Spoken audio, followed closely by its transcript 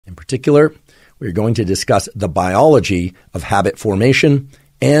particular, we're going to discuss the biology of habit formation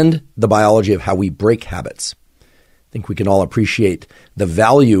and the biology of how we break habits. I think we can all appreciate the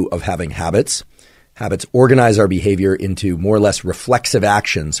value of having habits. Habits organize our behavior into more or less reflexive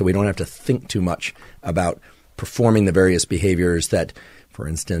action, so we don't have to think too much about performing the various behaviors that, for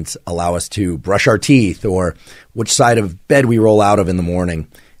instance, allow us to brush our teeth or which side of bed we roll out of in the morning.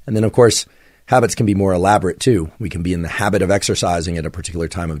 And then, of course, habits can be more elaborate too. We can be in the habit of exercising at a particular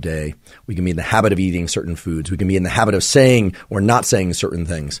time of day. We can be in the habit of eating certain foods. We can be in the habit of saying or not saying certain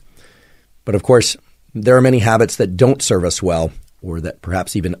things. But of course, there are many habits that don't serve us well, or that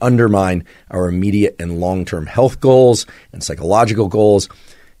perhaps even undermine our immediate and long-term health goals and psychological goals,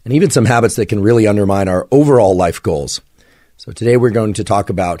 and even some habits that can really undermine our overall life goals. So today we're going to talk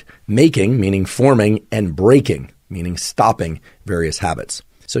about making, meaning forming, and breaking, meaning stopping various habits.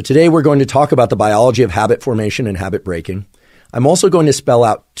 So today we're going to talk about the biology of habit formation and habit breaking. I'm also going to spell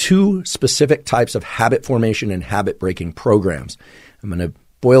out two specific types of habit formation and habit breaking programs. I'm going to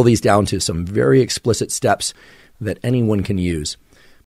boil these down to some very explicit steps that anyone can use.